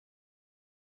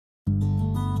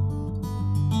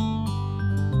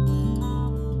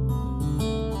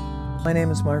My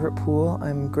name is Margaret Poole.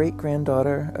 I'm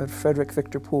great-granddaughter of Frederic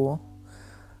Victor Poole,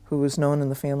 who was known in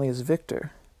the family as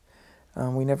Victor.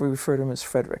 We never referred to him as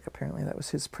Frederic. Apparently that was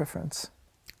his preference.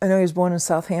 I know he was born in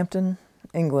Southampton,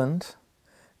 England,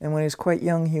 and when he was quite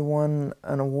young he won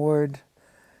an award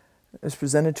that was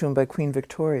presented to him by Queen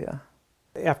Victoria.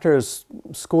 After his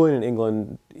schooling in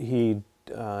England, he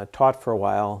taught for a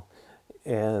while,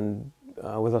 and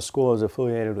with a school that was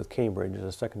affiliated with Cambridge as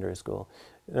a secondary school.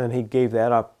 And he gave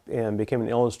that up and became an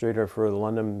illustrator for the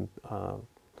London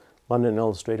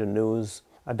Illustrated News.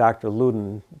 Dr.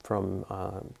 Loudon from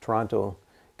Toronto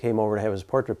came over to have his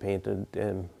portrait painted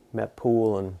and met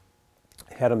Poole and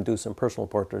had him do some personal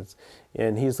portraits.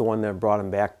 And he's the one that brought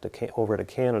him back over to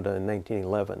Canada in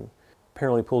 1911.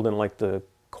 Apparently Poole didn't like the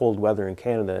cold weather in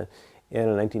Canada, and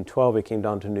in 1912 he came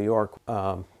down to New York.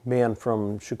 A man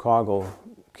from Chicago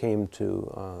came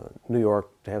to New York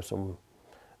to have some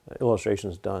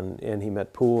illustrations done, and he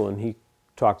met Poole, and he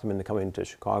talked him into coming to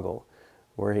Chicago,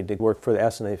 where he did work for the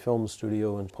S&A Film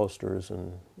Studio and posters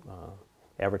and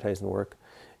advertising work.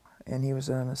 And he was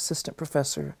an assistant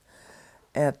professor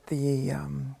at the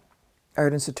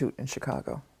Art Institute in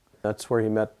Chicago. That's where he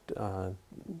met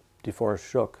DeForest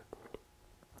Shook,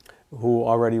 who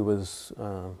already was,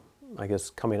 I guess,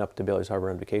 coming up to Bailey's Harbor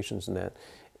on vacations and that.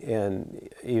 And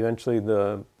eventually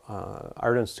the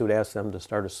Art Institute asked them to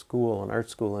start a school, an art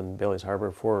school in Bailey's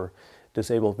Harbor for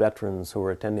disabled veterans who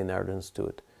were attending the Art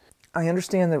Institute. I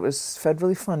understand that it was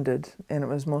federally funded, and it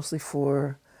was mostly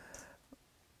for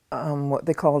what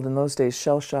they called in those days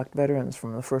shell-shocked veterans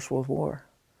from the First World War.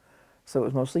 So it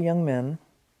was mostly young men,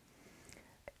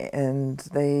 and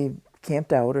they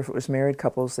camped out, or if it was married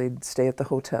couples, they'd stay at the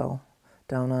hotel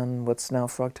down on what's now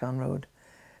Frogtown Road.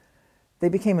 They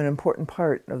became an important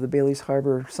part of the Bailey's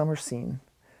Harbor summer scene.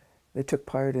 They took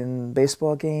part in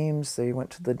baseball games, they went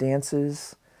to the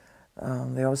dances,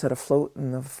 they always had a float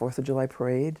in the 4th of July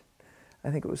parade.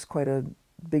 I think it was quite a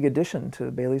big addition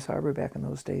to Bailey's Harbor back in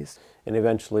those days. And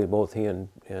eventually both he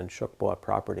and Shook bought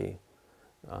property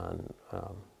on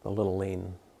a little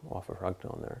lane off of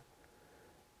Frogtown there.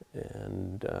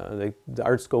 And the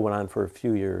art school went on for a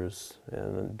few years,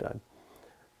 and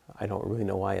I don't really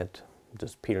know why it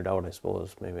just petered out, I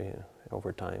suppose, maybe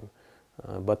over time.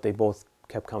 But they both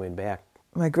kept coming back.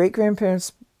 My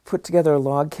great-grandparents put together a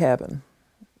log cabin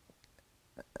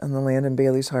on the land in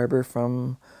Bailey's Harbor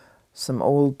from some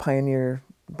old pioneer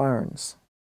barns.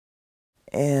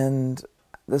 And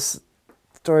this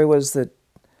story was that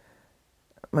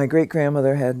my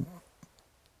great-grandmother had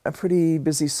a pretty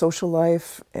busy social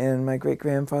life, and my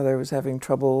great-grandfather was having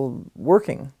trouble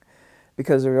working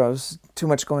because there was too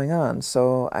much going on.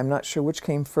 So I'm not sure which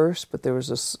came first, but there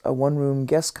was a one-room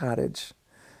guest cottage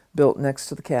built next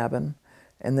to the cabin,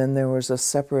 and then there was a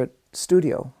separate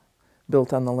studio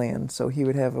built on the land, so he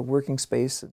would have a working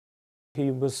space.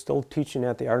 He was still teaching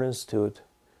at the Art Institute,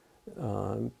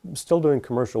 still doing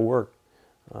commercial work,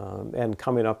 and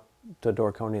coming up to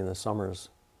Door County in the summers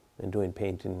and doing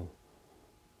painting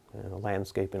and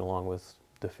landscaping along with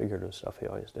the figurative stuff he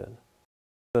always did.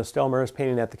 The Stella Maris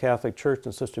painting at the Catholic Church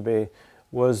in Sister Bay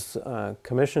was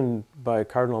commissioned by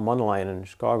Cardinal Mundelein in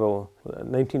Chicago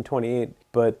in 1928,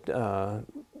 but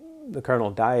the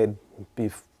Cardinal died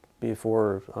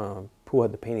before Poole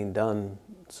had the painting done,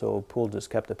 so Poole just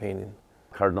kept the painting.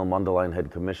 Cardinal Mundelein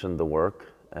had commissioned the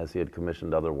work, as he had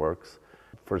commissioned other works.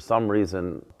 For some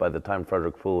reason, by the time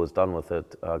Frederic Poole was done with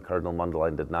it, Cardinal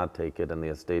Mundelein did not take it, and the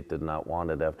estate did not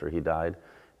want it after he died.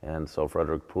 And so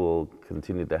Frederic Poole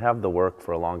continued to have the work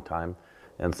for a long time,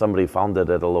 and somebody found it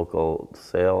at a local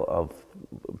sale of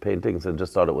paintings and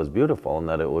just thought it was beautiful and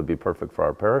that it would be perfect for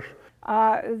our parish.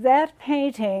 That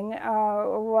painting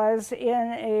was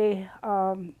in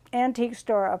an antique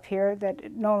store up here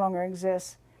that no longer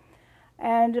exists.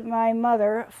 And my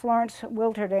mother, Florence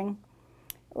Wilterding,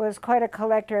 was quite a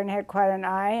collector and had quite an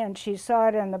eye, and she saw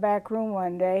it in the back room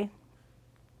one day,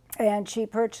 and she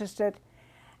purchased it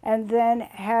and then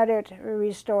had it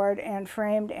restored and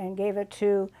framed and gave it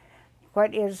to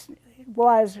what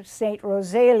was St.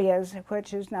 Rosalia's,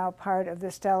 which is now part of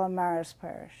the Stella Maris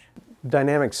parish.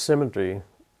 Dynamic symmetry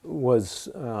was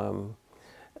a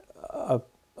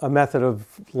method of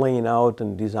laying out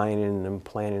and designing and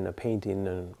planning a painting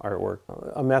and artwork.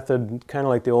 A method kind of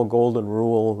like the old golden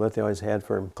rule that they always had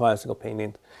for classical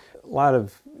painting. A lot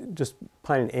of just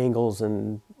planning angles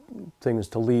and things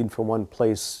to lead from one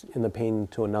place in the painting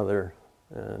to another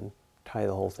and tie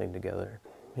the whole thing together.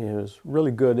 He was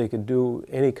really good. He could do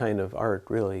any kind of art,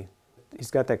 really.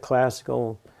 He's got that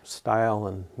classical style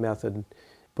and method,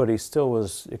 but he still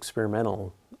was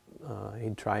experimental.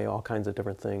 He'd try all kinds of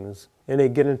different things. And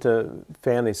he'd get into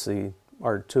fantasy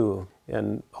art too.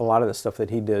 And a lot of the stuff that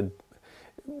he did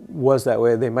was that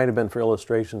way. They might have been for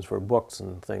illustrations for books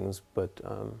and things, but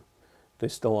they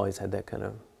still always had that kind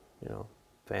of,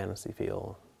 fantasy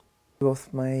feel.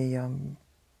 Both my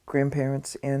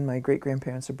grandparents and my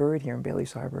great-grandparents are buried here in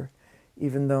Bailey's Harbor,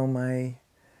 even though my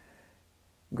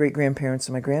great-grandparents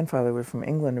and my grandfather were from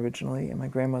England originally, and my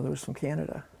grandmother was from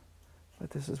Canada.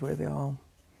 But this is where they all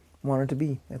wanted to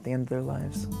be at the end of their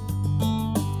lives.